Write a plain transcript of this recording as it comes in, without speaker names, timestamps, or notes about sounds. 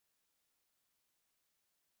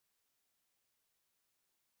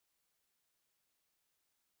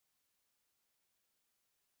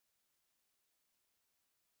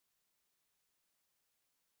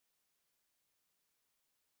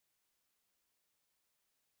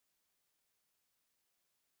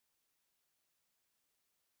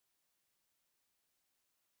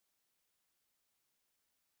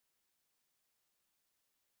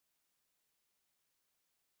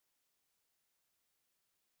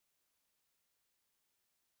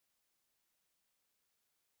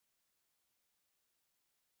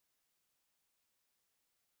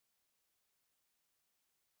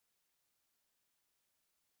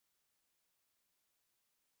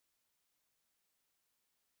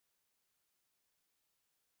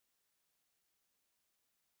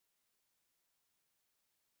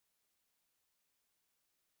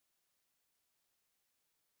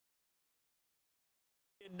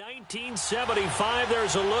In 1975,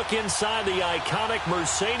 there's a look inside the iconic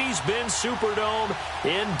Mercedes-Benz Superdome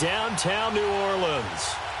in downtown New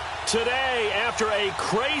Orleans. Today, after a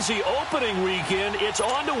crazy opening weekend, it's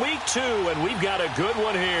on to week 2, and we've got a good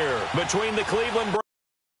one here between the Cleveland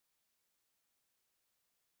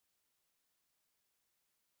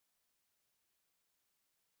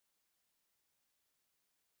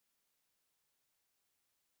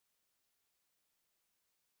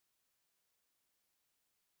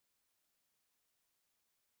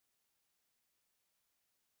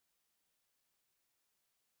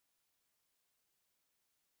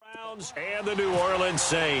Browns and the New Orleans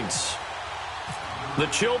Saints. The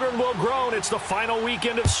children will groan. It's the final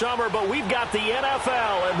weekend of summer, but we've got the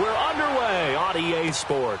NFL, and we're underway on EA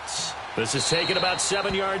Sports. This is taken about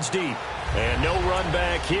 7 yards deep. And no run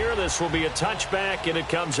back here. This will be a touchback, and it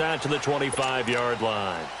comes out to the 25-yard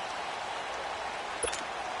line.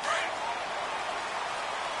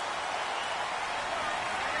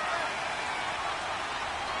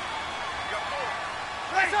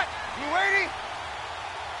 You ready?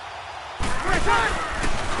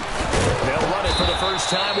 They'll run it for the first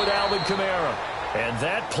time with Alvin Kamara. And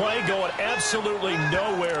that play going absolutely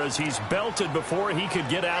nowhere as he's belted before he could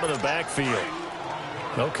get out of the backfield.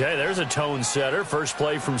 Okay, there's a tone setter. First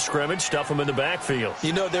play from scrimmage, stuff him in the backfield.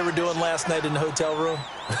 You know what they were doing last night in the hotel room?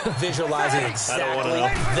 Visualizing exactly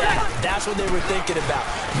that. That's what they were thinking about.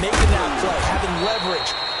 Making that play, having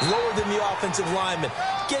leverage, lower than the offensive lineman,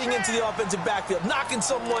 getting into the offensive backfield, knocking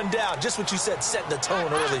someone down. Just what you said, setting the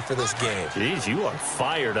tone early for this game. Jeez, you are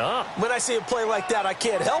fired up. When I see a play like that, I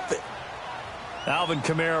can't help it. Alvin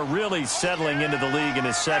Kamara really settling into the league in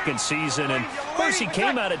his second season. And, of course, he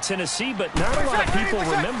came out of Tennessee, but not a lot of people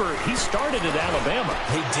remember he started at Alabama.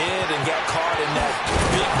 He did and got caught in that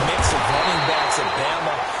big mix of running backs at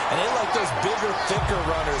Bama. And they like those bigger, thicker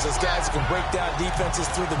runners, those guys who can break down defenses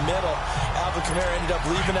through the middle. Alvin Kamara ended up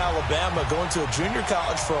leaving Alabama, going to a junior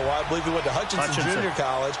college for a while. I believe he went to Hutchinson Junior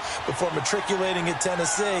College before matriculating at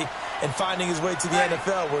Tennessee and finding his way to the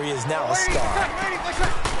NFL, where he is now a star.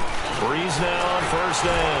 Breeze now on first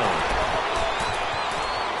down.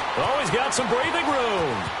 Oh, he's got some breathing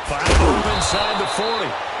room. Finds the move inside the 40.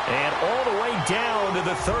 And all the way down to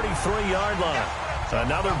the 33-yard line.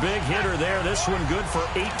 Another big hitter there. This one good for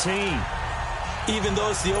 18. Even though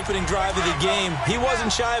it's the opening drive of the game, he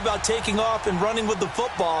wasn't shy about taking off and running with the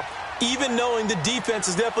football, even knowing the defense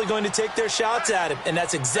is definitely going to take their shots at him. And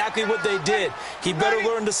that's exactly what they did. He better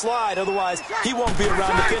learn to slide, otherwise he won't be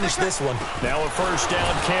around to finish this one. Now a first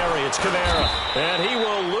down carry. It's Kamara. And he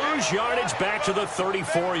will lose yardage back to the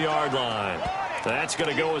 34-yard line. That's going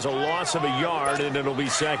to go as a loss of a yard, and it'll be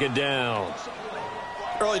second down.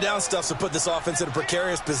 Early down stuff to put this offense in a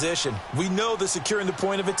precarious position. We know that securing the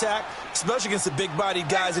point of attack, especially against the big-bodied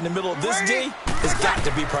guys in the middle of this D, has got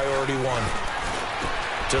to be priority one.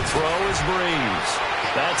 To throw is Breeze.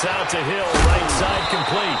 That's out to Hill, right side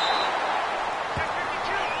complete.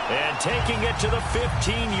 And taking it to the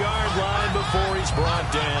 15-yard line before he's brought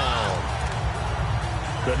down.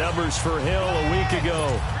 The numbers for Hill a week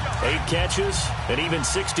ago. 8 catches and even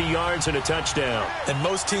 60 yards and a touchdown. And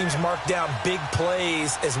most teams mark down big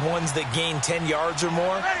plays as ones that gain 10 yards or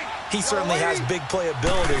more. He certainly has big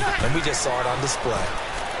playability, and we just saw it on display.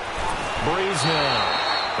 Breeze now.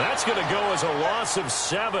 That's going to go as a loss of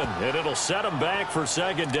 7, and it'll set him back for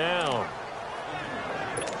second down.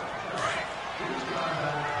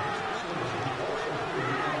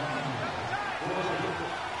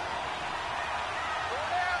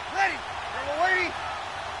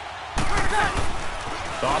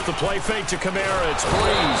 Off the play fake to Kamara, it's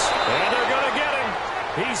Breeze. And they're going to get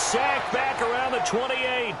him. He's sacked back around the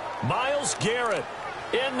 28. Myles Garrett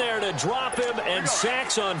in there to drop him, and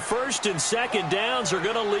sacks on first and second downs are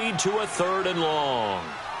going to lead to a 3rd and long.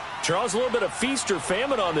 Charles, a little bit of feast or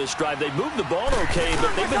famine on this drive. They moved the ball okay,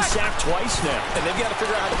 but they've been sacked twice now. And they've got to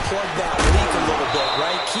figure out how to plug that leak a little bit,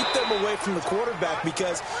 right? Keep them away from the quarterback,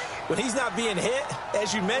 because when he's not being hit,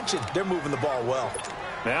 as you mentioned, they're moving the ball well.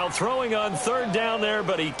 Now throwing on 3rd down there,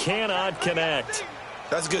 but he cannot connect.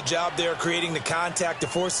 That's a good job there, creating the contact to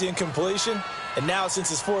force the incompletion. And now,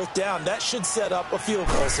 since it's 4th down, that should set up a field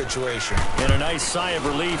goal situation. And a nice sigh of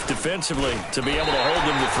relief defensively to be able to hold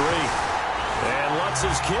them to 3. And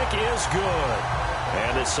Lutz's kick is good.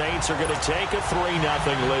 And the Saints are going to take a 3-0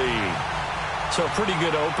 lead. So a pretty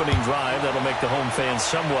good opening drive. That'll make the home fans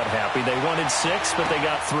somewhat happy. They wanted 6, but they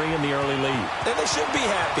got 3 in the early lead. And they should be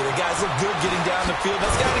happy. The guys look good getting down the field.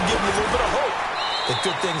 That's got to give them a little bit of hope that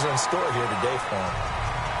good things are in store here today for them.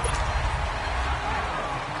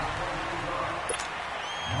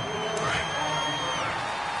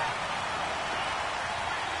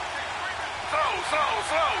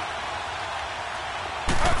 So.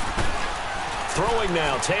 Throwing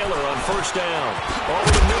now, Taylor on first down.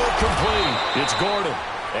 Over the middle, complete. It's Gordon.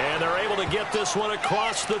 And they're able to get this one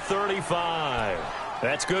across the 35.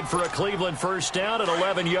 That's good for a Cleveland first down, an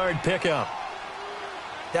 11-yard pickup.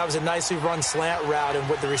 That was a nicely run slant route, and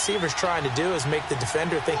what the receiver's trying to do is make the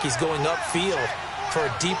defender think he's going upfield for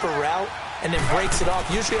a deeper route, and then breaks it off,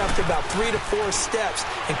 usually after about 3 to 4 steps,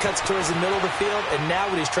 and cuts towards the middle of the field. And now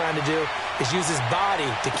what he's trying to do is use his body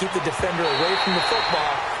to keep the defender away from the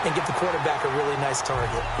football and give the quarterback a really nice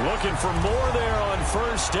target. Looking for more there on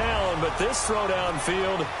first down, but this throw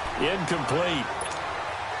downfield incomplete.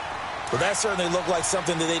 Well, that certainly looked like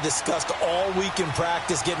something that they discussed all week in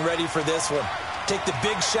practice, getting ready for this one. Take the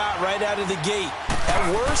big shot right out of the gate. At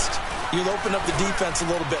worst, you'll open up the defense a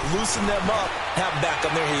little bit, loosen them up, have them back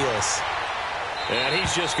on their heels. And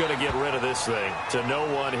he's just going to get rid of this thing. To no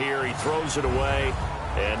one here, he throws it away,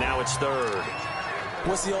 and now it's third.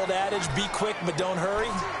 What's the old adage? Be quick, but don't hurry?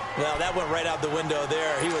 Well, that went right out the window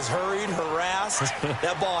there. He was hurried, harassed.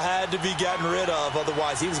 That ball had to be gotten rid of,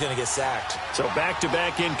 otherwise he was going to get sacked. So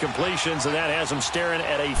back-to-back incompletions, and that has him staring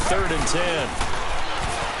at a 3rd and 10.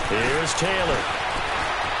 Here's Taylor.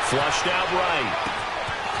 Flushed out right.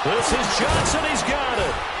 This is Johnson. He's got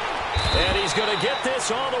it. And he's going to get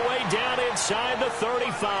this all the way down inside the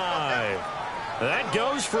 35. That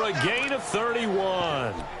goes for a gain of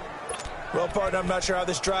 31. Well, partner, I'm not sure how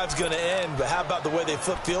this drive's going to end, but how about the way they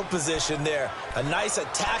flip field position there? A nice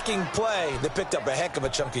attacking play that picked up a heck of a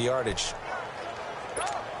chunk of yardage.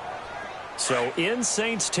 So in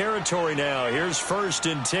Saints territory now. Here's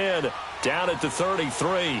 1st and 10 down at the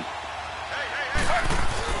 33.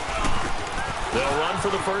 They'll run for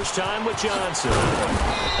the first time with Johnson.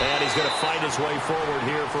 And he's going to fight his way forward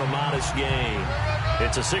here for a modest gain.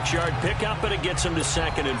 It's a 6-yard pickup, and it gets him to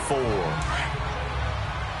 2nd and 4.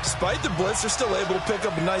 Despite the blitz, they're still able to pick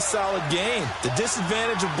up a nice, solid gain. The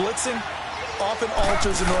disadvantage of blitzing often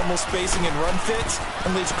alters the normal spacing and run fits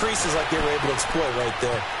and leaves creases like they were able to exploit right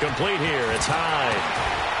there. Complete here. It's Hyde.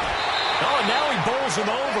 Oh, and now he bowls him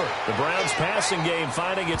over. The Browns' passing game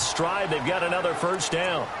finding its stride. They've got another first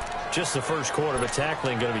down. Just the first quarter, but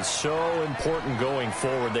tackling going to be so important going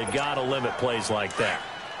forward. They've got to limit plays like that.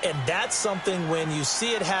 And that's something when you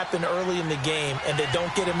see it happen early in the game and they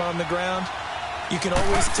don't get him on the ground, you can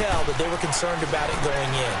always tell that they were concerned about it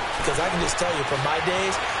going in. Because I can just tell you, from my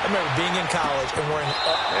days, I remember being in college and wearing...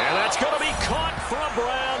 And that's going to be caught for a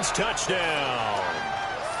Browns touchdown.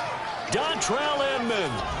 Dontrell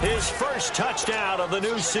Inman, his first touchdown of the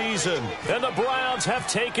new season. And the Browns have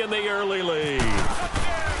taken the early lead.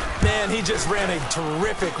 Man, he just ran a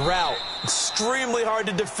terrific route. Extremely hard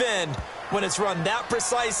to defend when it's run that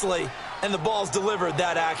precisely and the ball's delivered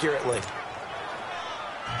that accurately.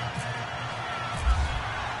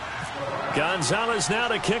 Gonzalez now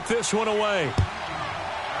to kick this one away.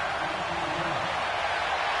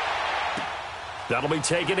 That'll be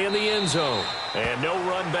taken in the end zone. And no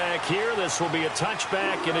run back here. This will be a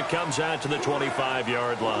touchback, and it comes out to the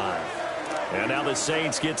 25-yard line. And now the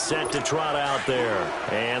Saints get set to trot out there.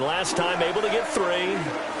 And last time able to get 3.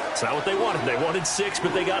 It's not what they wanted. They wanted 6,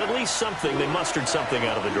 but they got at least something. They mustered something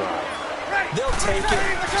out of the drive. They'll take it.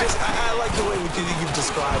 I like the way you've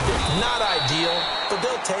described it. Not ideal, but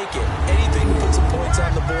they'll take it. Anything to put some points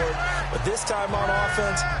on the board. But this time on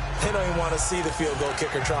offense, they don't even want to see the field goal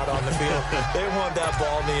kicker trot on the field. They want that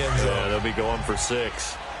ball in the end zone. Yeah, they'll be going for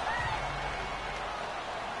 6.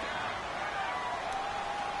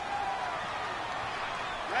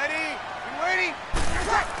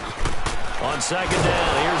 On 2nd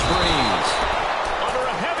down, here's Breeze. Under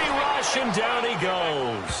a heavy rush, and down he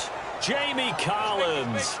goes. Jamie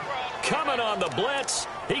Collins coming on the blitz.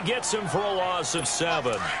 He gets him for a loss of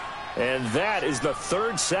 7. And that is the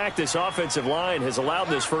 3rd sack this offensive line has allowed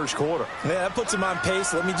this first quarter. Yeah, that puts him on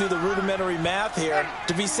pace. Let me do the rudimentary math here.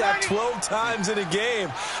 To be sacked 12 times in a game.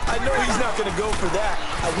 I know he's not going to go for that.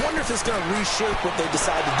 I wonder if it's going to reshape what they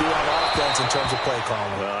decide to do on offense in terms of play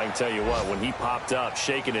calling. Well, I can tell you what, when he popped up,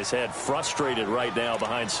 shaking his head, frustrated right now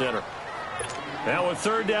behind center. Now a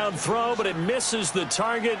 3rd down throw, but it misses the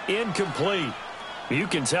target, incomplete. You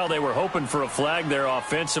can tell they were hoping for a flag there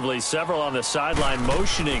offensively. Several on the sideline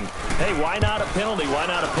motioning. Hey, why not a penalty? Why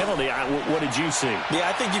not a penalty? What did you see? Yeah,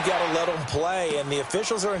 I think you've got to let them play, and the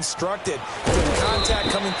officials are instructed. With contact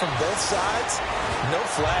coming from both sides, no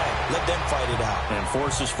flag. Let them fight it out. And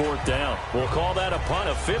forces 4th down. We'll call that a punt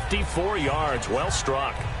of 54 yards. Well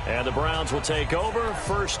struck. And the Browns will take over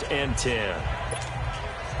 1st and 10.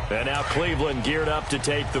 And now Cleveland geared up to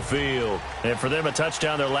take the field. And for them, a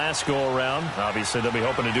touchdown their last go-around. Obviously, they'll be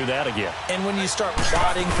hoping to do that again. And when you start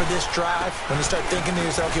plotting for this drive, when you start thinking to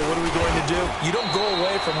yourself, okay, what are we going to do? You don't go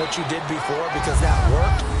away from what you did before because that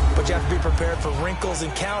worked, but but you have to be prepared for wrinkles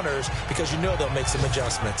and counters because you know they'll make some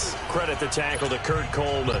adjustments. Credit the tackle to Kurt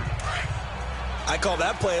Coleman. I call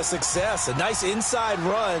that play a success. A nice inside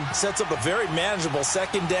run sets up a very manageable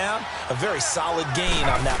second down, a very solid gain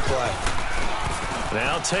on that play.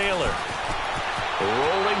 Now Taylor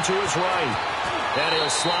rolling to his right, and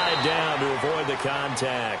he'll slide down to avoid the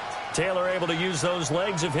contact. Taylor able to use those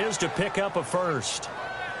legs of his to pick up a first.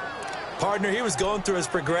 Partner, he was going through his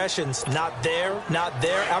progressions. Not there, not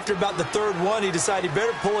there. After about the third one, he decided he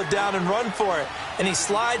better pull it down and run for it. And he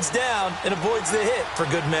slides down and avoids the hit for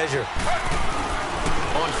good measure.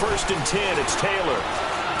 On 1st and 10, it's Taylor.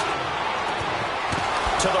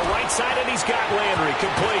 To the right side, and he's got Landry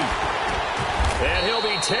complete. And he'll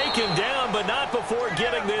be taken down, but not before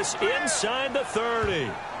getting this inside the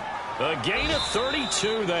 30. A gain of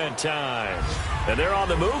 32 that time. And they're on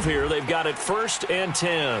the move here. They've got it 1st and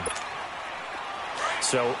 10.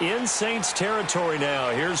 So in Saints territory now.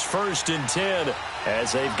 Here's 1st and 10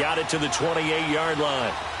 as they've got it to the 28-yard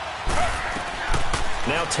line.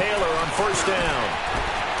 Now Taylor on 1st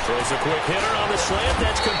down. Throws a quick hitter on the slant.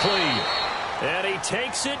 That's complete. And he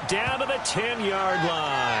takes it down to the 10-yard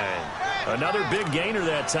line. Another big gainer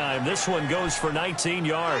that time. This one goes for 19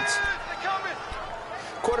 yards.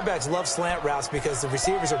 Quarterbacks love slant routes because the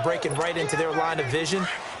receivers are breaking right into their line of vision,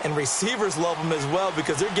 and receivers love them as well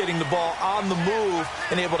because they're getting the ball on the move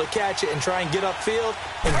and able to catch it and try and get upfield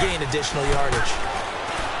and gain additional yardage.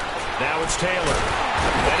 Now it's Taylor,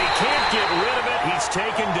 and he can't get rid of it. He's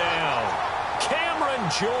taken down. Cameron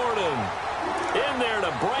Jordan in there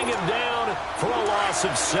to bring him down for a loss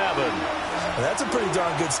of 7. Well, that's a pretty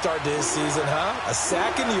darn good start to his season, huh? A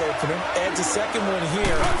sack in the opener, adds a second one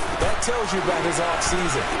here. That tells you about his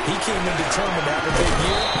offseason. He came in determined to have a big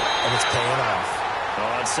year, and it's paying off.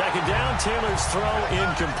 On 2nd down, Taylor's throw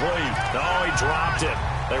incomplete. Oh, he dropped it.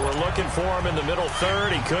 They were looking for him in the middle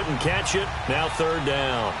third. He couldn't catch it. Now 3rd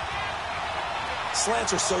down.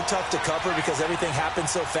 Slants are so tough to cover because everything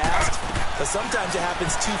happens so fast. But sometimes it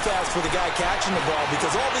happens too fast for the guy catching the ball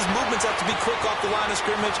because all these movements have to be quick off the line of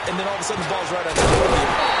scrimmage, and then all of a sudden the ball's right on the field.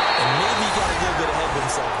 And maybe he got a little bit ahead of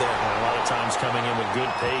himself there. A lot of times coming in with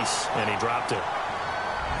good pace, and he dropped it.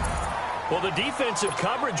 Well, the defensive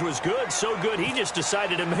coverage was good, so good he just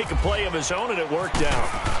decided to make a play of his own, and it worked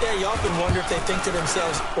out. Yeah, you often wonder if they think to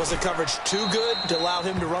themselves, was the coverage too good to allow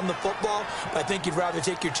him to run the football? I think you'd rather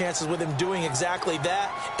take your chances with him doing exactly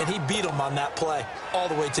that, and he beat him on that play all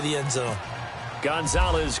the way to the end zone.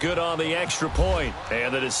 Gonzalez good on the extra point,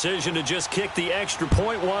 and the decision to just kick the extra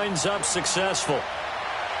point winds up successful.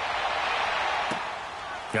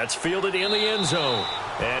 That's fielded in the end zone.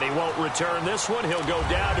 And he won't return this one. He'll go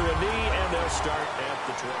down to a knee, and they'll start at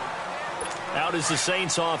the 20. Out is the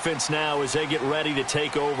Saints offense now as they get ready to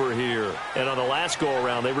take over here. And on the last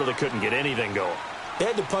go-around, they really couldn't get anything going. They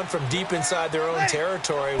had to punt from deep inside their own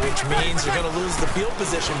territory, which means you're going to lose the field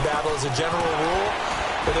position battle as a general rule.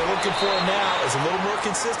 What they're looking for now is a little more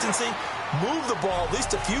consistency, move the ball at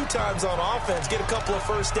least a few times on offense, get a couple of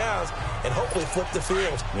first downs, and hopefully flip the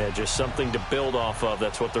field. Yeah, just something to build off of.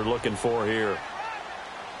 That's what they're looking for here.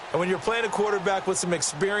 And when you're playing a quarterback with some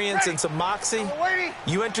experience and some moxie,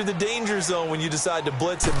 you enter the danger zone when you decide to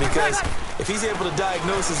blitz him because if he's able to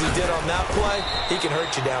diagnose as he did on that play, he can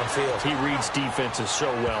hurt you downfield. He reads defenses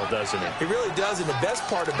so well, doesn't he? He really does, and the best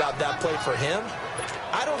part about that play for him,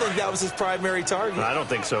 I don't think that was his primary target. I don't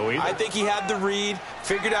think so either. I think he had the read,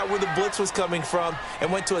 figured out where the blitz was coming from,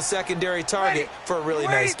 and went to a secondary target for a really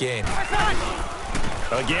nice game.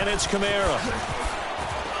 Again, it's Kamara.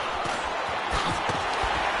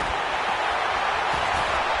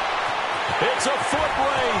 It's a foot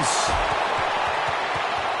race.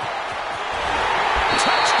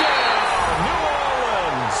 Touchdown, New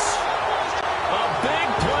Orleans. A big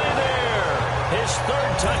play there. His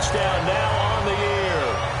 3rd touchdown now on the year.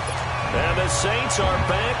 And the Saints are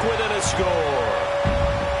back within a score.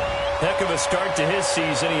 Heck of a start to his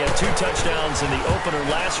season. He had 2 touchdowns in the opener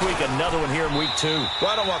last week, another one here in week 2. Well,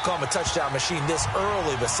 I don't want to call him a touchdown machine this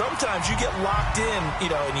early, but sometimes you get locked in,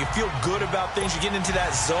 and you feel good about things. You get into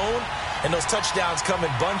that zone, and those touchdowns come in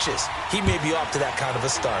bunches. He may be off to that kind of a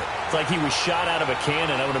start. It's like he was shot out of a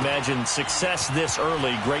cannon. I would imagine success this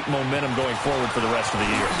early, great momentum going forward for the rest of the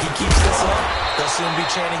year. He keeps this up, they'll soon be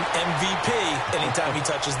chanting MVP anytime he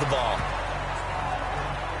touches the ball.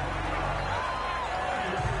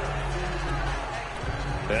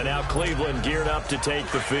 And now Cleveland geared up to take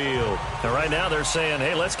the field. And right now they're saying,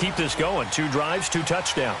 hey, let's keep this going. 2 drives, 2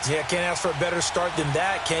 touchdowns. Yeah, can't ask for a better start than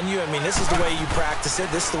that, can you? I mean, this is the way you practice it.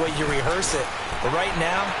 This is the way you rehearse it. But right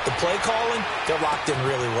now, the play calling, they're locked in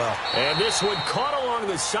really well. And this one caught along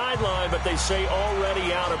the sideline, but they say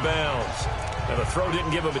already out of bounds. And the throw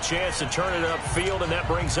didn't give him a chance to turn it upfield, and that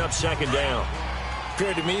brings up second down.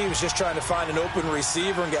 Appeared to me he was just trying to find an open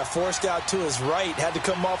receiver and got forced out to his right. Had to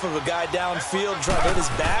come off of a guy downfield, try to hit his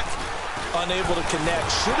back. Unable to connect.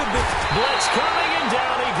 Should have been. Blitz coming, and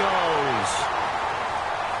down he goes.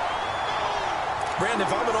 Brandon,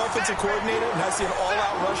 if I'm an offensive coordinator and I see an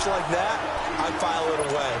all-out rush like that, I file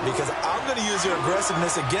it away because I'm going to use their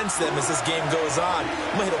aggressiveness against them as this game goes on.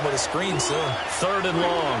 I'm going to hit them with a screen soon. 3rd and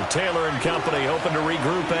long. Taylor and company hoping to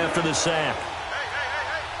regroup after the sack.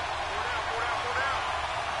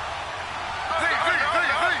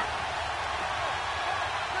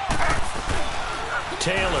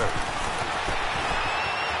 Taylor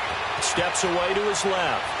steps away to his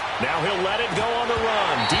left. Now he'll let it go on the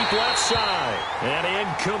run. Deep left side. And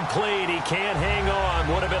incomplete. He can't hang on.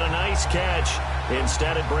 Would have been a nice catch.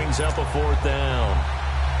 Instead, it brings up a 4th down.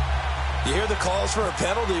 You hear the calls for a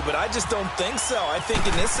penalty, but I just don't think so. I think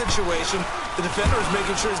in this situation, the defender is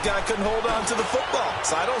making sure his guy couldn't hold on to the football.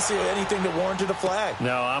 So I don't see anything that warranted a flag.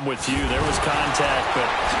 No, I'm with you. There was contact, but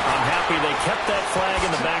I'm happy they kept that flag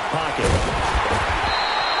in the back pocket.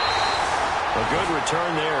 A good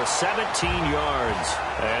return there, 17 yards.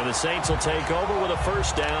 And the Saints will take over with a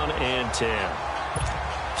 1st down and 10.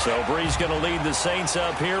 So Brees going to lead the Saints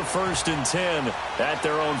up here, 1st and 10 at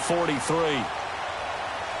their own 43.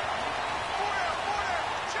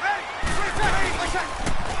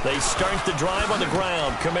 They start the drive on the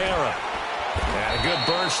ground. Kamara. And a good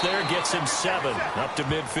burst there gets him 7 up to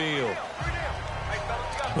midfield.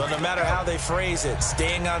 Well, no matter how they phrase it,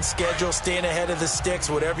 staying on schedule, staying ahead of the sticks,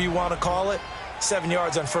 whatever you want to call it, 7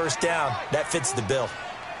 yards on 1st down, that fits the bill.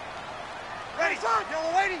 Ready, son.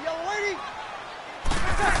 Yellow lady, yellow lady.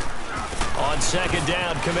 On 2nd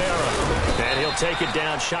down, Kamara. And he'll take it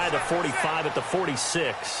down shy of the 45 at the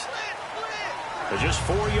 46. Just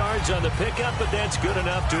 4 yards on the pickup, but that's good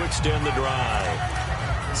enough to extend the drive.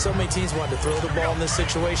 So many teams want to throw the ball in this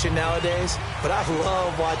situation nowadays, but I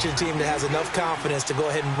love watching a team that has enough confidence to go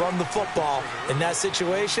ahead and run the football. In that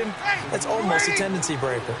situation, that's almost a tendency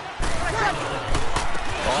breaker.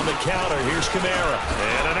 On the counter, here's Kamara.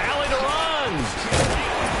 And an alley to run.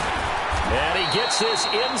 And he gets this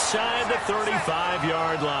inside the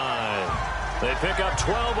 35-yard line. They pick up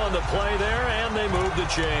 12 on the play there, and they move the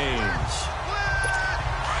chains.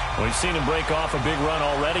 We've seen him break off a big run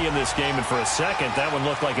already in this game, and for a second, that one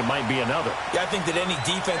looked like it might be another. Yeah, I think that any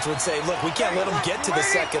defense would say, look, we can't let him get to the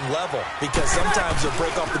 2nd level because sometimes he'll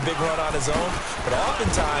break off the big run on his own, but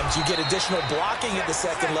oftentimes you get additional blocking at the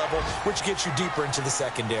 2nd level, which gets you deeper into the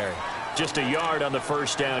secondary. Just a yard on the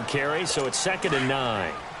 1st down carry, so it's 2nd and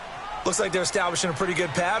 9. Looks like they're establishing a pretty good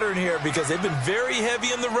pattern here because they've been very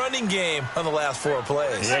heavy in the running game on the last 4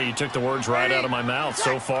 plays. Yeah, you took the words right out of my mouth.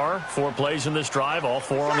 So far, 4 plays in this drive, all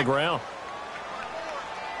 4 on the ground.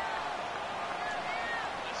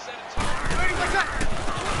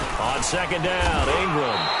 On 2nd down,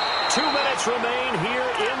 Ingram. 2 minutes remain here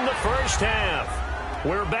in the 1st half.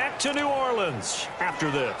 We're back to New Orleans after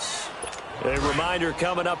this. A reminder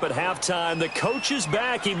coming up at halftime, the coach is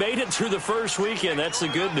back. He made it through the first weekend. That's the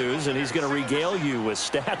good news, and he's going to regale you with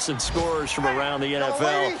stats and scores from around the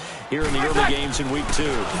NFL here in the early games in Week 2.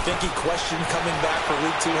 You think he questioned coming back for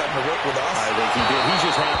Week 2 having to work with us? I think he did. He's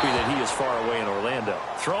just happy that he is far away in Orlando.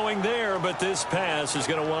 Throwing there, but this pass is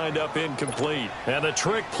going to wind up incomplete. And the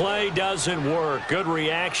trick play doesn't work. Good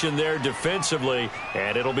reaction there defensively,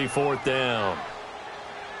 and it'll be 4th down.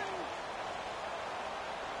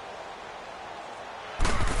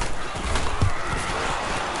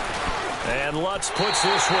 And Lutz puts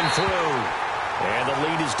this one through. And the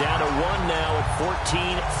lead is down to 1 now at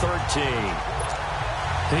 14-13.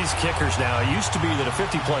 These kickers now, it used to be that a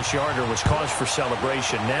 50-plus yarder was cause for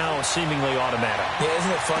celebration. Now seemingly automatic. Yeah,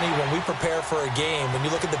 isn't it funny when we prepare for a game, when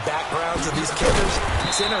you look at the backgrounds of these kickers,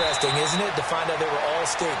 it's interesting, isn't it, to find out they were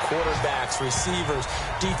all-state quarterbacks, receivers,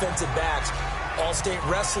 defensive backs, all-state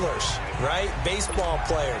wrestlers, right? Baseball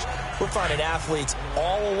players. We're finding athletes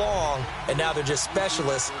all along, and now they're just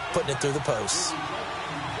specialists putting it through the posts.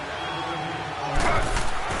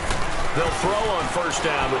 They'll throw on 1st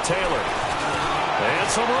down with Taylor. And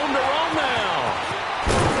some room to roam now.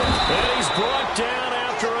 And he's brought down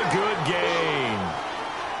after a good gain.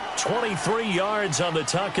 23 yards on the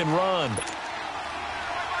tuck and run.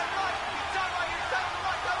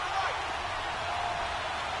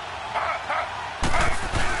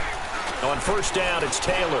 On 1st down, it's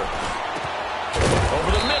Taylor.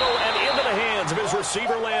 Over the middle and into the hands of his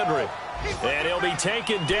receiver, Landry. And he'll be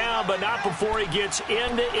taken down, but not before he gets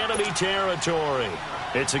into enemy territory.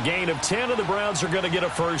 It's a gain of 10, and the Browns are going to get a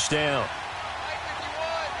 1st down.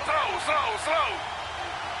 Slow.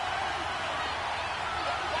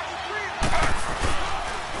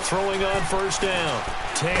 throwing on first down.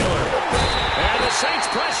 Taylor. And the Saints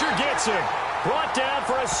pressure gets him. Brought down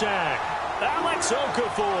for a sack. Alex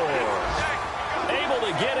Okafor able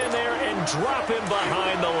to get in there and drop him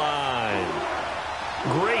behind the line.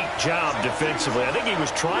 Great job defensively. I think he was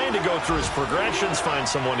trying to go through his progressions, find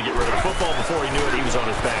someone to get rid of the football. Before he knew it, he was on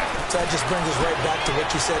his back. So that just brings us right back to what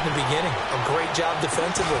you said in the beginning. A great job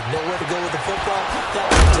defensively. Nowhere to go with the football. That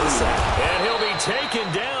went to the sack. And he'll be taken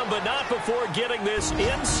down, but not before getting this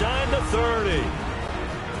inside the 30.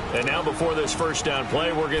 And now before this first down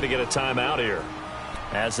play, we're going to get a timeout here,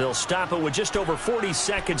 as they'll stop it with just over 40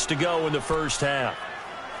 seconds to go in the first half.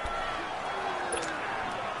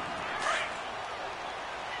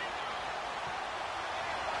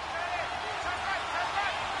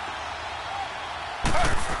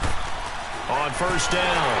 On first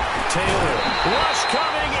down, Taylor. Rush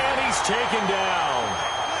coming, and he's taken down.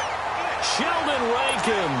 Sheldon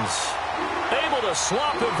Rankins able to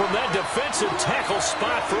slop him from that defensive tackle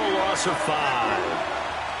spot for a loss of 5.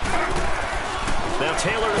 Now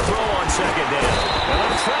Taylor to throw on second down.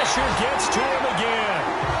 And the pressure gets to him again.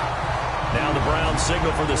 Now the Browns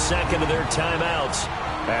signal for the second of their timeouts,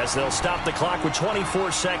 as they'll stop the clock with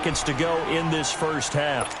 24 seconds to go in this first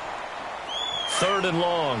half. 3rd and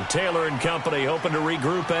long. Taylor and company hoping to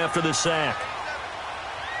regroup after the sack.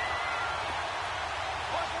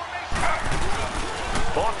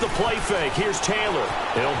 Off the play fake. Here's Taylor.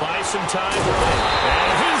 He'll buy some time.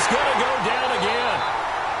 And he's going to go down again.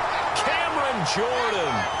 Cameron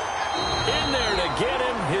Jordan in there to get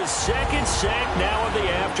him his second sack now of the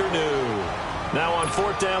afternoon. Now on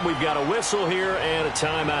 4th down, we've got a whistle here and a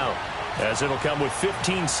timeout, as it'll come with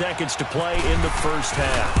 15 seconds to play in the first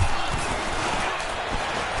half.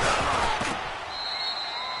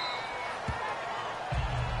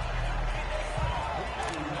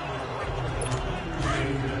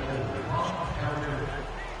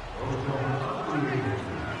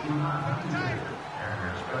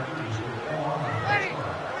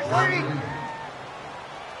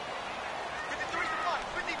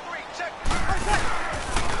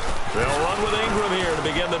 They'll run with Ingram here to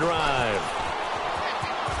begin the drive.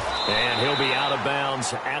 And he'll be out of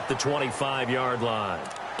bounds at the 25-yard line.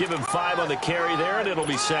 Give him 5 on the carry there, and it'll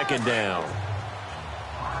be second down.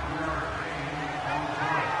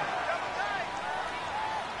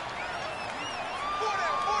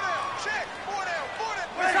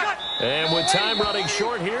 And with time running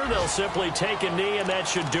short here, they'll simply take a knee, and that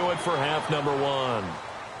should do it for half number 1.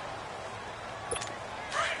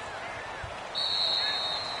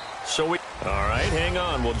 All right, hang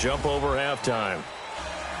on. We'll jump over halftime.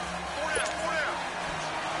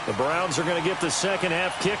 The Browns are going to get the second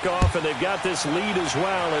half kickoff, and they've got this lead as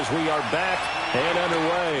well as we are back and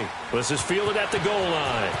underway. This is fielded at the goal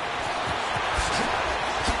line.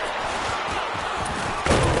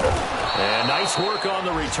 And nice work on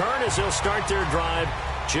the return as they'll start their drive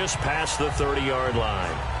just past the 30-yard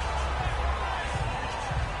line.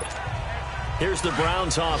 Here's the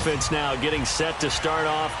Browns offense now getting set to start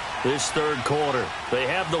off this 3rd quarter. They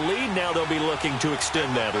have the lead. Now they'll be looking to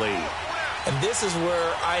extend that lead. And this is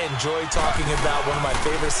where I enjoy talking about one of my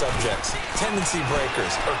favorite subjects, tendency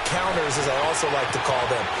breakers, or counters as I also like to call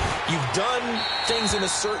them. You've done things in a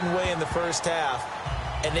certain way in the first half,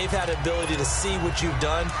 and they've had the ability to see what you've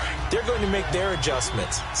done. They're going to make their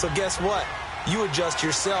adjustments. So guess what? You adjust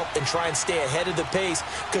yourself and try and stay ahead of the pace,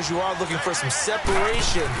 because you are looking for some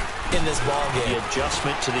separation in this ball game. The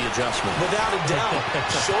adjustment to the adjustment. Without a doubt.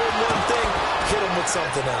 Show him one thing, hit him with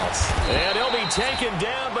something else. And he'll be taken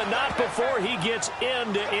down, but not before he gets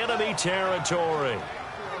into enemy territory.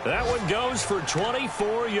 That one goes for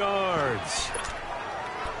 24 yards.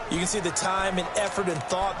 You can see the time and effort and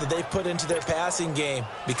thought that they put into their passing game,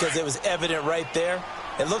 because it was evident right there.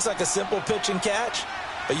 It looks like a simple pitch and catch,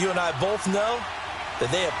 but you and I both know that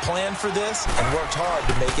they have planned for this and worked hard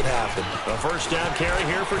to make it happen. A first down carry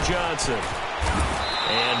here for Johnson.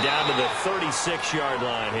 And down to the 36-yard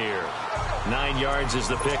line here. 9 yards is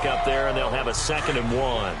the pickup there, and they'll have a 2nd and 1.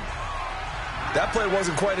 That play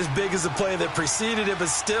wasn't quite as big as the play that preceded it, but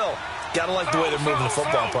still, gotta like the way they're moving the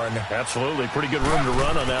football, partner. Absolutely. Pretty good room to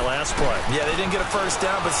run on that last play. Yeah, they didn't get a first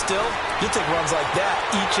down, but still, you'll take runs like that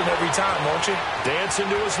each and every time, won't you? Dancing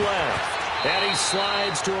to his left. And he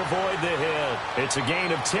slides to avoid the hit. It's a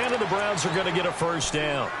gain of 10, and the Browns are going to get a first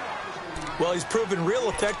down. Well, he's proven real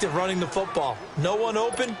effective running the football. No one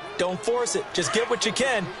open, don't force it. Just get what you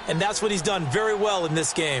can, and that's what he's done very well in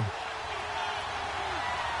this game.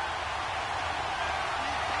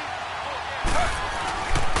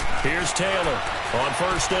 Here's Taylor on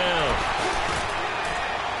first down.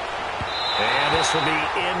 And this will be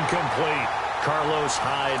incomplete. Carlos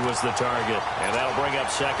Hyde was the target, and that'll bring up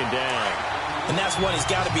second down. And that's one he's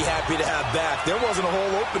got to be happy to have back. There wasn't a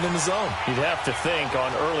hole open in the zone. You'd have to think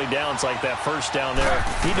on early downs like that first down there,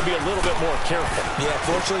 need to be a little bit more careful. Yeah,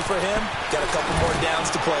 fortunately for him, got a couple more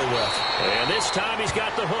downs to play with. And this time he's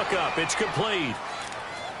got the hook up. It's complete.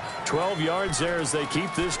 12 yards there as they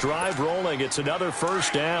keep this drive rolling. It's another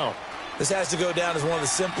first down. This has to go down as one of the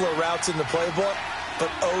simpler routes in the playbook,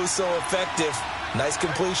 but oh so effective. Nice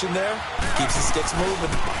completion there. Keeps the sticks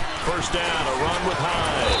moving. First down, a run with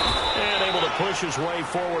Hyde. And able to push his way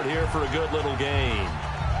forward here for a good little gain.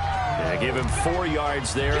 Yeah, give him 4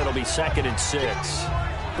 yards there. It'll be 2nd and 6.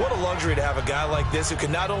 What a luxury to have a guy like this who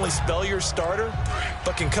can not only spell your starter,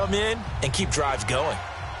 but can come in and keep drives going.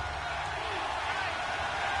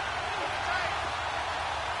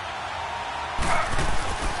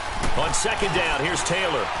 On second down, here's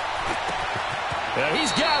Taylor. And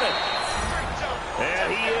he's got it.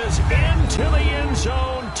 And he is into the end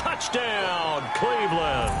zone. Touchdown,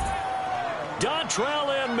 Cleveland.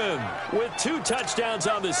 Dontrell Inman with 2 touchdowns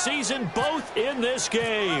on the season, both in this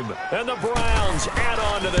game. And the Browns add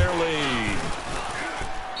on to their lead.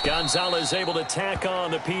 Gonzalez able to tack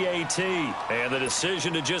on the PAT. And the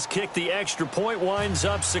decision to just kick the extra point winds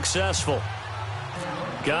up successful.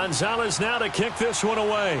 Gonzalez now to kick this one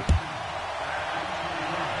away.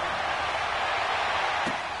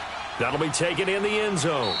 That'll be taken in the end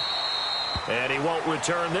zone. And he won't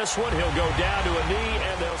return this one. He'll go down to a knee,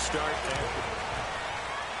 and they'll start there.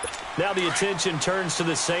 Now the attention turns to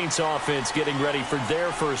the Saints offense getting ready for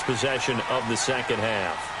their first possession of the second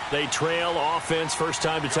half. They trail offense, first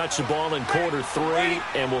time to touch the ball in quarter 3,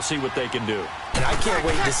 and we'll see what they can do. And I can't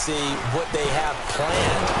wait to see what they have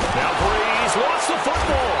planned. Now Breeze lost the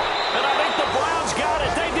football, and I think the Browns got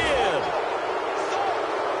it. They did.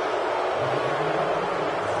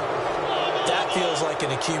 That feels like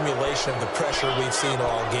an accumulation of the pressure we've seen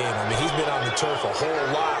all game. I mean, he's been on the turf a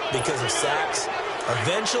whole lot because of sacks.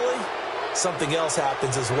 Eventually, something else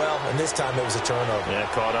happens as well, and this time it was a turnover. Yeah,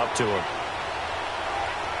 caught up to him.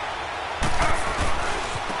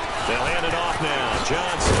 They'll hand it off now.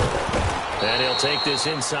 Johnson. And he'll take this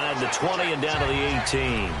inside the 20 and down to the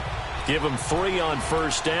 18. Give him 3 on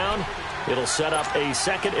first down. It'll set up a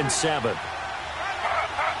 2nd and 7.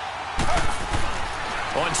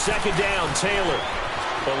 On second down, Taylor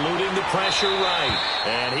eluding the pressure right.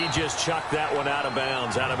 And he just chucked that one out of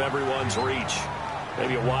bounds, out of everyone's reach.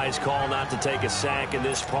 Maybe a wise call not to take a sack in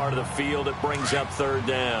this part of the field. It brings up 3rd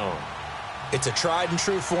down. It's a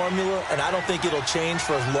tried-and-true formula, and I don't think it'll change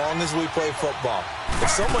for as long as we play football.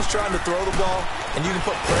 If someone's trying to throw the ball and you can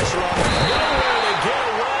put pressure on them, nowhere to get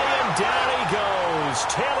away, and down he goes.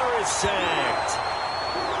 Taylor is sacked.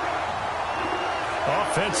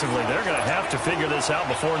 Offensively, they're going to have to figure this out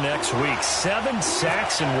before next week. 7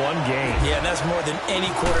 sacks in 1 game. Yeah, and that's more than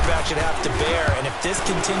any quarterback should have to bear. And if this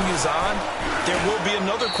continues on, there will be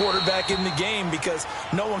another quarterback in the game because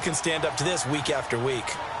no one can stand up to this week after week.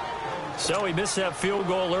 So he missed that field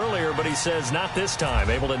goal earlier, but he says not this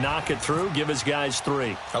time. Able to knock it through, give his guys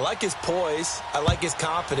 3. I like his poise. I like his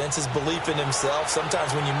confidence, his belief in himself.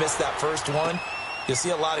 Sometimes when you miss that first one, you'll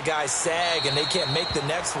see a lot of guys sag and they can't make the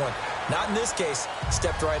next one. Not in this case.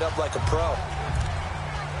 Stepped right up like a pro.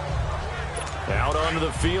 Out onto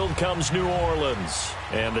the field comes New Orleans.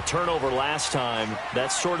 And the turnover last time,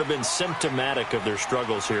 that's sort of been symptomatic of their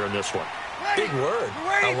struggles here in this one. Big word.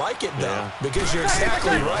 I like it, though, because you're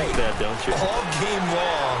exactly right. Like that, don't you? All game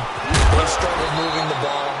long, they struggled moving the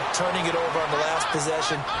ball, turning it over on the last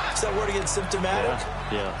possession. Is that word again, symptomatic?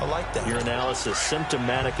 Yeah. I like that. Your analysis,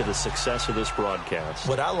 symptomatic of the success of this broadcast.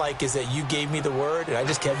 What I like is that you gave me the word, and I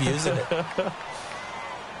just kept using it.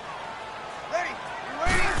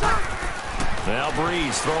 Now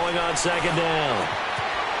Breeze throwing on second down.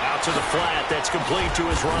 Out to the flat. That's complete to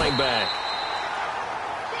his running back.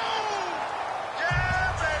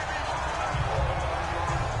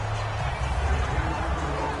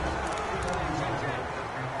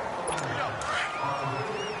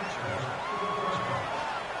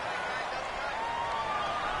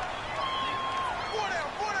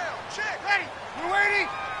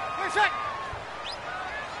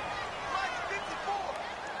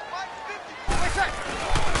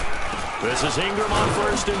 This is Ingram on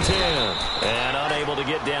 1st and 10. And unable to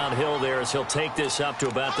get downhill there as he'll take this up to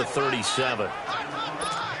about the 37.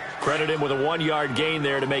 Credit him with a 1-yard gain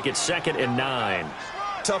there to make it 2nd and 9.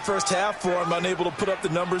 Tough first half for him, unable to put up the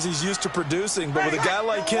numbers he's used to producing. But with a guy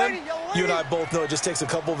like him, you and I both know it just takes a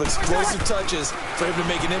couple of explosive touches for him to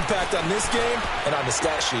make an impact on this game and on the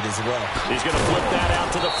stat sheet as well. He's going to flip that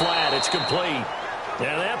out to the flat. It's complete.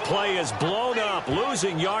 And that play is blown up,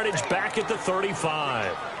 losing yardage back at the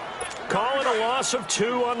 35. Call it a loss of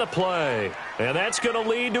 2 on the play. And that's going to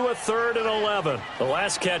lead to a 3rd and 11. The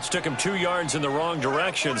last catch took him 2 yards in the wrong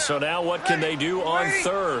direction, so now what can they do on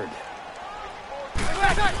 3rd?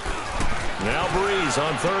 Now Breeze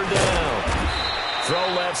on 3rd down.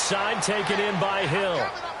 Throw left side, taken in by Hill.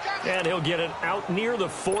 And he'll get it out near the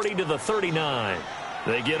 40 to the 39.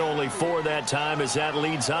 They get only 4 that time as that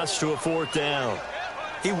leads us to a 4th down.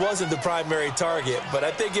 He wasn't the primary target, but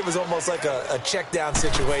I think it was almost like a check down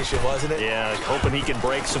situation, wasn't it? Yeah, hoping he can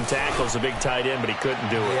break some tackles, a big tight end, but he couldn't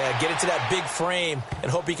do it. Yeah, get into that big frame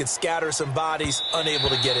and hope he can scatter some bodies, unable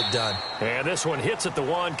to get it done. And this one hits at the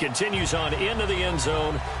 1, continues on into the end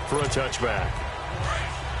zone for a touchback.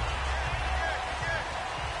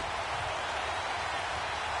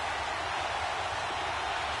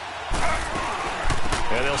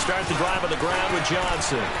 And they'll start the drive on the ground with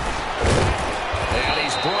Johnson. And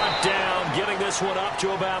he's brought down, getting this one up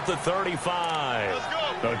to about the 35.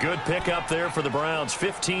 A good pickup there for the Browns,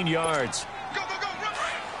 15 yards.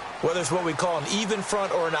 Whether it's what we call an even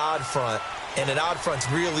front or an odd front, and an odd front's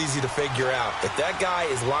real easy to figure out. If that guy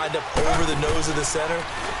is lined up over the nose of the center,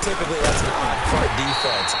 typically that's an odd front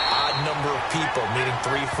defense. Odd number of people, meaning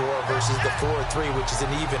 3-4 versus the 4-3, which is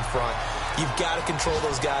an even front. You've got to control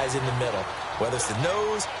those guys in the middle. Whether it's the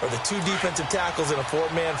nose or the 2 defensive tackles in a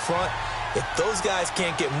 4-man front, if those guys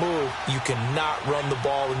can't get moved, you cannot run the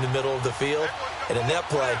ball in the middle of the field. And in that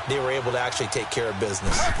play, they were able to actually take care of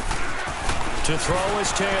business. To throw is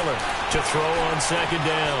Taylor. To throw on 2nd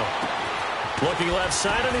down. Looking left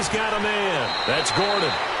side, and he's got a man. That's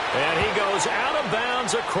Gordon. And he goes out of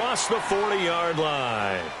bounds across the 40-yard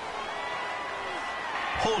line.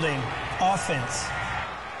 Holding offense.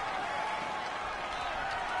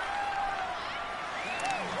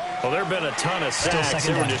 Well, there have been a ton of sacks.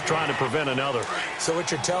 They were just trying to prevent another. So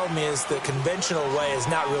what you're telling me is the conventional way has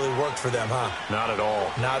not really worked for them, huh? Not at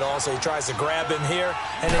all. Not at all. So he tries to grab him here,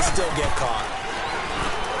 and they still get caught.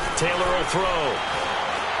 Taylor will throw.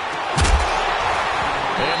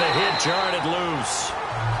 And the hit jarred it loose.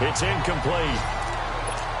 It's incomplete.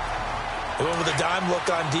 They went with a dime look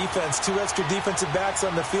on defense. 2 extra defensive backs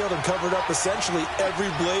on the field and covered up essentially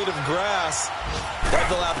every blade of grass. That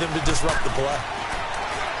allowed them to disrupt the play.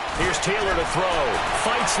 Here's Taylor to throw.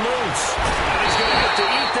 Fights loose. And he's going to have to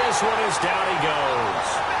eat this one as down he goes.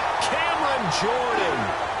 Cameron Jordan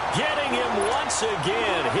getting him once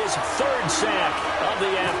again. His 3rd sack of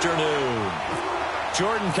the afternoon.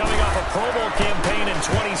 Jordan coming off a Pro Bowl campaign in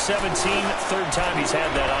 2017. 3rd time he's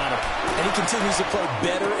had that honor. And he continues to play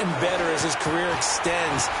better and better as his career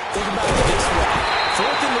extends. Think about it this way.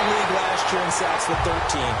 4th in the league last year in sacks with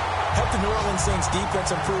 13. Helped the New Orleans Saints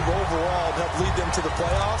defense improve overall and helped lead them to the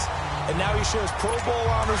playoffs. And now he shares Pro Bowl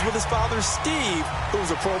honors with his father, Steve, who was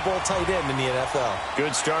a Pro Bowl tight end in the NFL.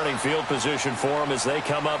 Good starting field position for him as they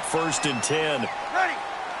come up 1st and 10. Ready.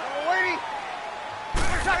 Waiting.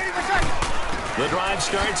 The drive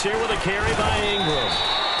starts here with a carry by Ingram.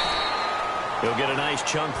 He'll get a nice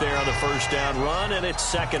chunk there on the 1st down run, and it's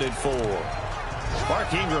 2nd and 4.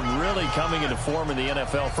 Mark Ingram really coming into form in the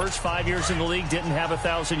NFL. First 5 years in the league, didn't have a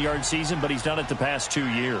 1,000-yard season, but he's done it the past 2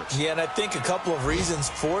 years. Yeah, and I think a couple of reasons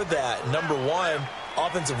for that. Number one,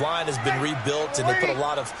 offensive line has been rebuilt, and they put a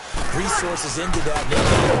lot of resources into that, and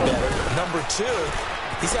they're getting better. Number two,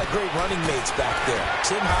 he's got great running mates back there.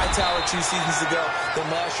 Tim Hightower 2 seasons ago, then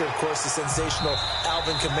last year, of course, the sensational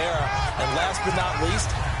Alvin Kamara. And last but not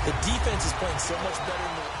least, the defense is playing so much better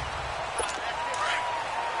in the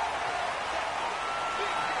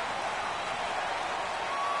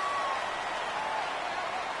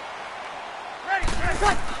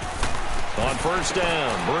On 1st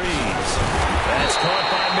down, Breeze. That's caught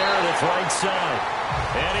by Meredith right side.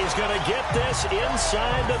 And he's going to get this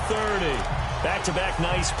inside the 30. Back-to-back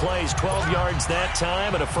nice plays, 12 yards that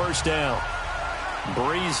time and a 1st down.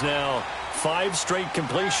 Breeze now, 5 straight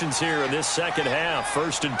completions here in this 2nd half,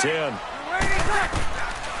 1st and 10.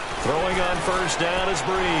 Throwing on 1st down is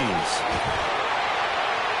Breeze.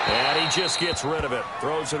 And he just gets rid of it,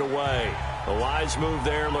 throws it away. The wise move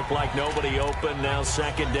there, looked like nobody open, now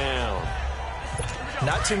 2nd down.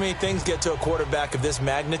 Not too many things get to a quarterback of this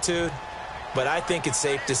magnitude, but I think it's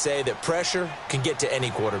safe to say that pressure can get to any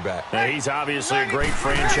quarterback. Now, he's obviously a great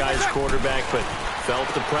franchise quarterback, but felt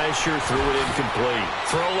the pressure, threw it incomplete.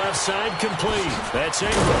 Throw left side complete. That's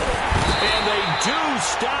Ingram. And they do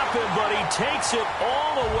stop him, but he takes it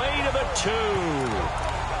all the way to the 2.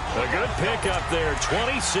 A good pickup there,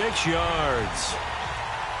 26 yards.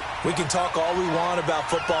 We can talk all we want about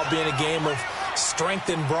football being a game of strength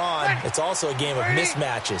and brawn. It's also a game of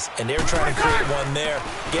mismatches, and they're trying to create one there.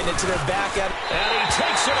 Getting it to their back end. And he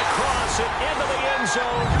takes it across it into the end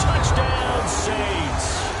zone. Touchdown,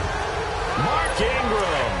 Saints.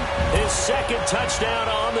 Ingram, his second touchdown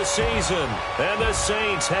on the season. And the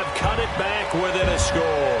Saints have cut it back within a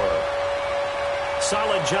score.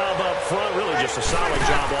 Solid job up front. Really just a solid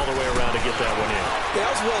job all the way around to get that one in. Yeah,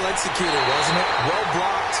 that was well executed, wasn't it? Well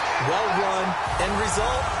blocked, well run. End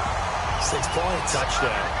result, 6 points.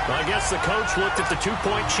 Touchdown. I guess the coach looked at the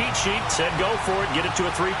two-point cheat sheet, said go for it, get it to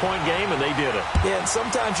a three-point game, and they did it. Yeah, and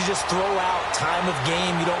sometimes you just throw out time of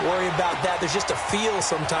game. You don't worry about that. There's just a feel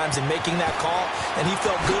sometimes in making that call, and he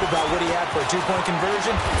felt good about what he had for a two-point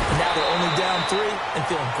conversion, and now they're only down 3 and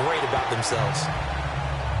feeling great about themselves.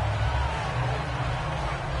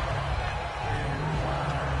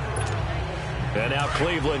 And now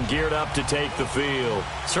Cleveland geared up to take the field.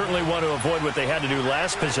 Certainly want to avoid what they had to do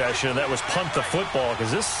last possession. That was punt the football, because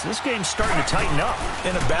this game's starting to tighten up.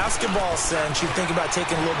 In a basketball sense, you think about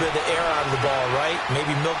taking a little bit of the air out of the ball, right?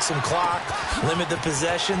 Maybe milk some clock, limit the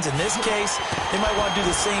possessions. In this case, they might want to do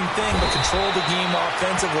the same thing, but control the game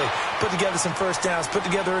offensively. Put together some first downs, put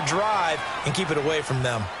together a drive, and keep it away from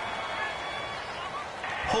them.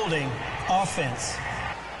 Holding offense.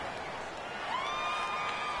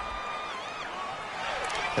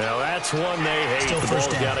 Now that's one they hate. The ball's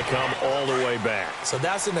got to come all the way back. So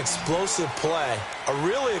that's an explosive play, a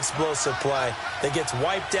really explosive play that gets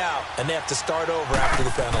wiped out, and they have to start over after the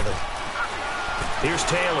penalty. Here's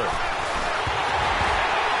Taylor.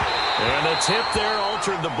 And the tip there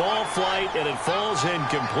altered the ball flight, and it falls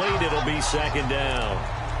incomplete. It'll be second down.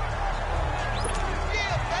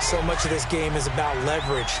 So much of this game is about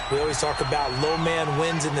leverage. We always talk about low man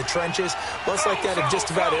wins in the trenches. Well, it's like that in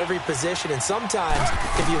just about every position. And sometimes,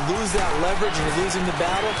 if you lose that leverage and you're losing the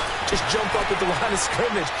battle, just jump up at the line of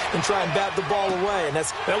scrimmage and try and bat the ball away. And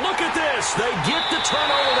that's. Now look at this. They get the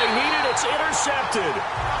turnover they needed. It's intercepted.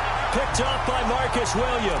 Picked up by Marcus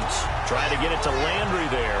Williams. Trying to get it to Landry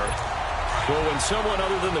there. Well, when someone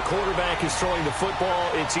other than the quarterback is throwing the football,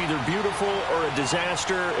 it's either beautiful or a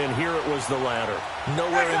disaster, and here it was the latter.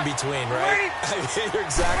 Nowhere in between, right? You're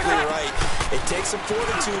exactly right. It takes some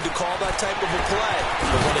fortitude to call that type of a play,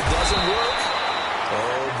 but when it doesn't work,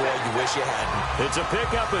 oh boy, you wish you hadn't. It's a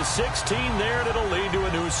pickup of 16 there, and it'll lead to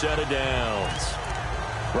a new set of downs.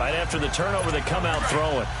 Right after the turnover, they come out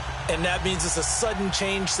throwing. And that means it's a sudden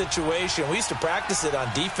change situation. We used to practice it on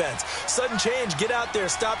defense. Sudden change, get out there,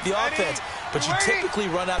 stop the offense. But you typically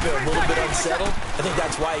run out there a little bit unsettled. I think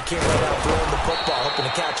that's why he came right out throwing the football, hoping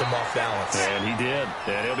to catch him off balance. And he did.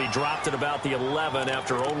 And he'll be dropped at about the 11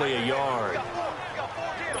 after only a yard.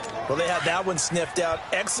 Well, they had that one sniffed out.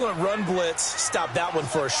 Excellent run blitz. Stopped that one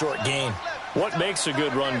for a short gain. What makes a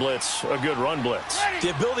good run blitz a good run blitz?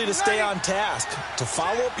 The ability to stay on task, to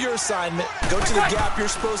follow up your assignment, go to the gap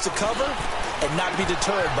you're supposed to cover, and not be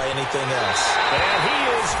deterred by anything else. And he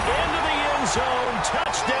is into the end zone.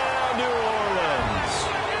 Touchdown, New Orleans.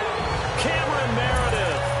 Cameron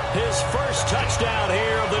Meredith, his first touchdown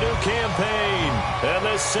here of the new campaign.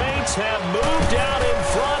 And the Saints have moved out in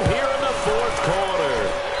front here in the fourth quarter.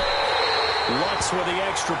 Lutz with the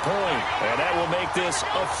extra point, and that will make this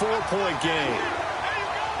a 4-point game.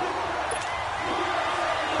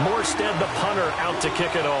 Morstead, the punter, out to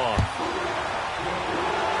kick it off.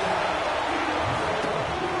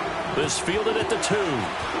 This fielded at the 2.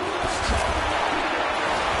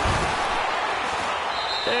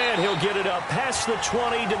 And he'll get it up past the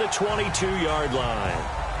 20 to the 22-yard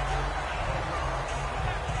line.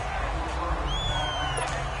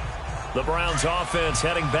 The Browns offense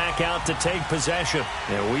heading back out to take possession.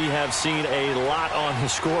 And we have seen a lot on the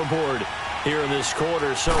scoreboard here in this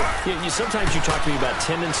quarter. So sometimes you talk to me about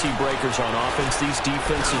tendency breakers on offense. These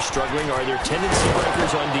defenses struggling. Are there tendency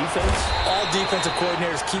breakers on defense? All defensive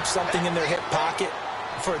coordinators keep something in their hip pocket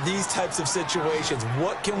for these types of situations.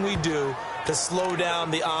 What can we do to slow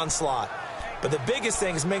down the onslaught? But the biggest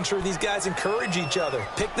thing is making sure these guys encourage each other,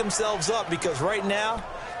 pick themselves up, because right now,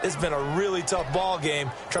 it's been a really tough ball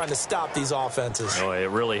game trying to stop these offenses. Oh, it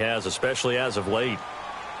really has, especially as of late.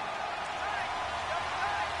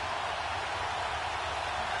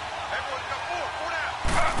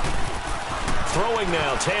 Throwing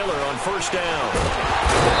now, Taylor on first down.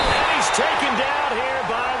 And he's taken down here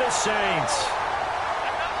by the Saints.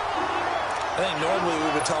 I think normally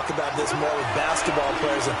we would talk about this more with basketball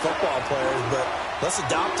players and football players, but let's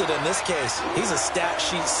adopt it in this case. He's a stat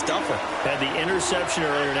sheet stuffer. Had the interception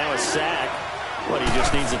earlier, now a sack. But he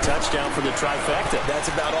just needs a touchdown for the trifecta.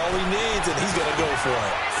 That's about all he needs, and he's going to go for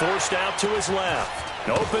it. Forced out to his left.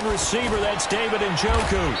 Open receiver, that's David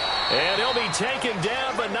Njoku. And he'll be taken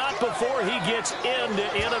down, but not before he gets into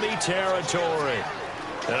enemy territory.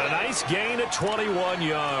 And a nice gain at 21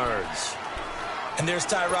 yards. And there's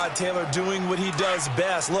Tyrod Taylor doing what he does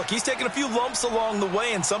best. Look, he's taken a few lumps along the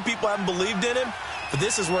way, and some people haven't believed in him. But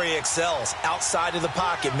this is where he excels, outside of the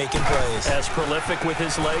pocket, making plays. As prolific with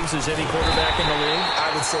his legs as any quarterback in the league?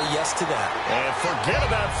 I would say yes to that. And forget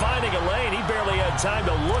about finding a lane. He barely had time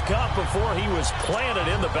to look up before he was planted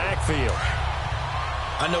in the backfield.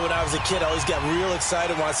 I know when I was a kid, I always got real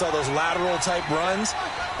excited when I saw those lateral-type runs.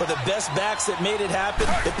 But the best backs that made it happen,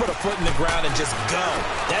 they put a foot in the ground and just go.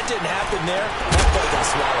 That didn't happen there. That play got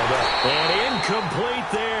swallowed up. And incomplete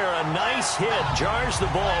there. A nice hit. Jars the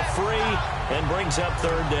ball free and brings up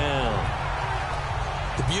third down.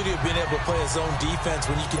 The beauty of being able to play a zone defense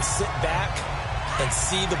when you can sit back and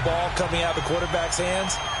see the ball coming out of the quarterback's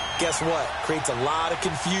hands, guess what? Creates a lot of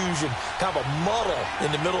confusion, kind of a muddle in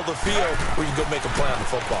the middle of the field where you can go make a play on the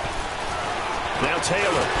football. Now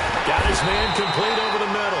Taylor got his man complete over the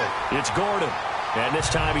middle. It's Gordon. And this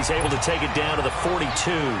time he's able to take it down to the 42.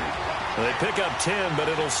 They pick up 10, but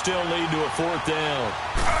it'll still lead to a fourth down.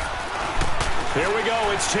 Here we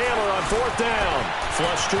go. It's Taylor on fourth down.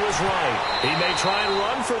 Flush to his right. He may try and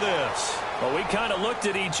run for this. Well, we kind of looked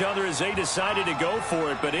at each other as they decided to go for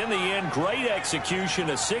it, but in the end, great execution,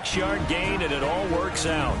 a 6-yard gain, and it all works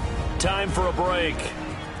out. Time for a break.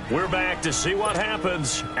 We're back to see what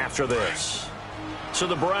happens after this. So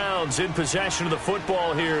the Browns in possession of the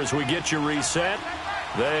football here as we get you reset.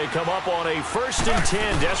 They come up on a 1st and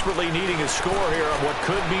 10, desperately needing a score here on what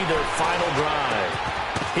could be their final drive.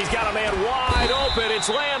 He's got a man wide open. It's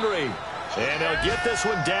Landry. And they'll get this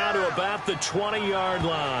one down to about the 20-yard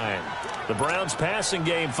line. The Browns passing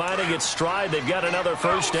game finding its stride. They've got another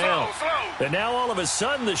first down. And now all of a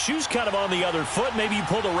sudden the shoe's kind of on the other foot. Maybe you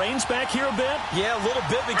pull the reins back here a bit? Yeah, a little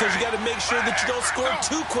bit because you got to make sure that you don't score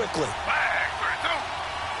too quickly.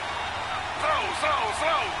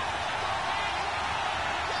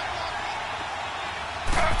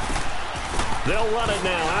 They'll run it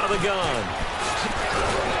now out of the gun.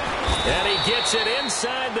 And he gets it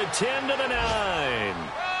inside the 10 to the 9.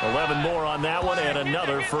 11 more on that one and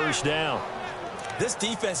another first down. This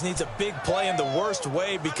defense needs a big play in the worst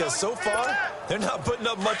way because so far they're not putting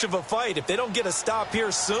up much of a fight. If they don't get a stop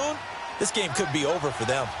here soon, this game could be over for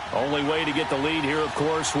them. Only way to get the lead here, of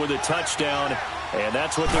course, with a touchdown. And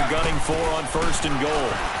that's what they're gunning for on 1st and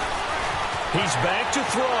goal. He's back to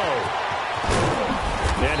throw.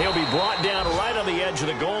 And he'll be brought down right on the edge of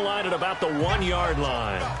the goal line at about the 1-yard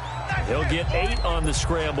line. He'll get 8 on the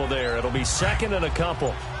scramble there. It'll be 2nd and a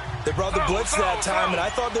couple. They brought the blitz that time, and I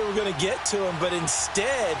thought they were going to get to him, but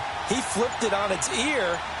instead he flipped it on its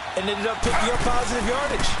ear and ended up picking up positive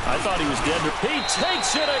yardage. I thought he was dead. He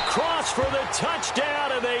takes it across for the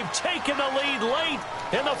touchdown, and they've taken the lead late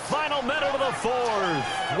in the final minute of the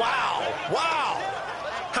 4th. Wow. Wow.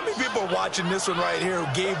 How many people are watching this one right here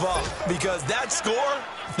who gave up? Because that score,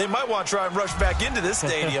 they might want to try and rush back into this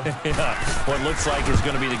stadium. Yeah, what looks like is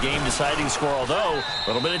going to be the game-deciding score, although a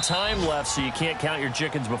little bit of time left, so you can't count your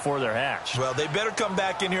chickens before they're hatched. Well, they better come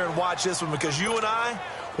back in here and watch this one because you and I,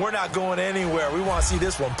 we're not going anywhere. We want to see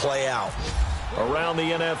this one play out. Around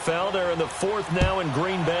the NFL, they're in the 4th now in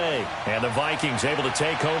Green Bay. And the Vikings able to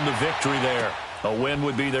take home the victory there. A win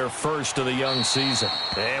would be their first of the young season.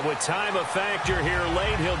 And with time a factor here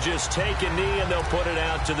late, he'll just take a knee and they'll put it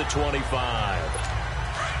out to the 25.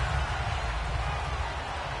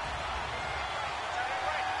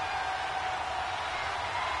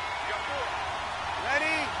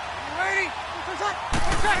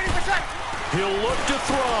 He'll look to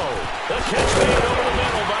throw. The catch made over the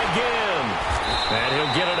middle by Ginn. And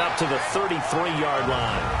he'll get it up to the 33-yard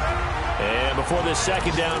line. And before this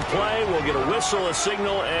 2nd down play, we'll get a whistle, a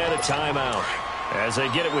signal, and a timeout. As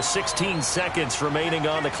they get it with 16 seconds remaining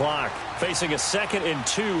on the clock. Facing a 2nd and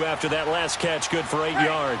 2 after that last catch, good for 8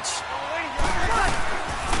 yards.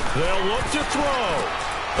 They'll look to throw.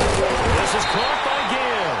 This is caught by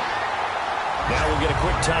Ginn. Now we'll get a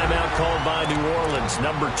quick timeout called by New Orleans,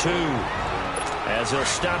 number 2. As they'll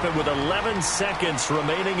stop it with 11 seconds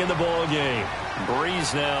remaining in the ball game.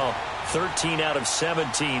 Breeze now 13 out of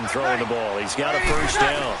 17 throwing the ball. He's got a first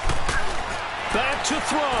down. Back to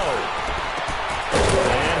throw.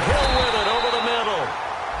 And Hill with it over the middle.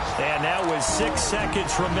 And now with 6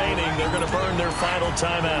 seconds remaining, they're going to burn their final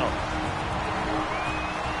timeout.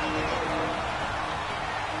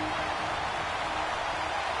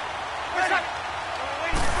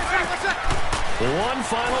 One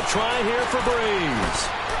final try here for Breeze.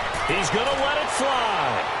 He's going to let it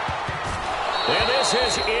fly. And this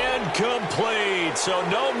is incomplete. So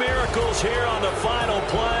no miracles here on the final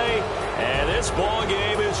play. And this ball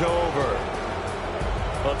game is over.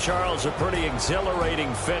 Well, Charles, a pretty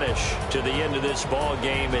exhilarating finish to the end of this ball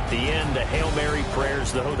game. At the end, the Hail Mary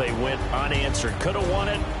prayers, though, they went unanswered. Could have won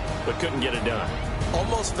it, but couldn't get it done.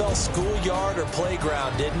 Almost felt schoolyard or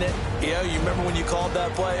playground, didn't it? Yeah, you remember when you called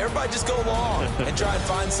that play? Everybody just go long and try and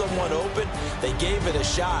find someone open. They gave it a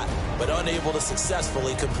shot, but unable to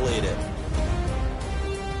successfully complete it.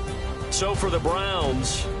 So for the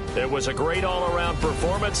Browns, it was a great all-around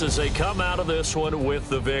performance as they come out of this one with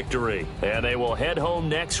the victory. And they will head home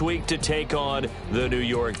next week to take on the New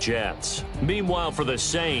York Jets. Meanwhile, for the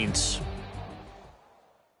Saints,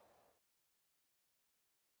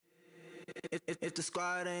 if the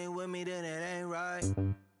squad ain't with me, then it ain't right.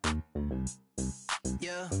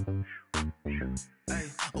 Yeah. Hey.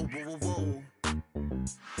 Oh, whoa, whoa, whoa.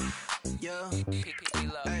 Yeah.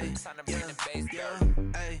 Hey. Yeah.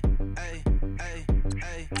 Hey. Hey. Hey.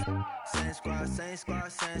 Hey. Same squad, same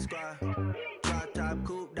squad, same squad. Drop top,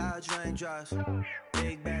 coupe, Dodge raindrops.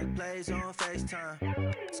 Big back plays on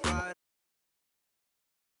FaceTime. Squad.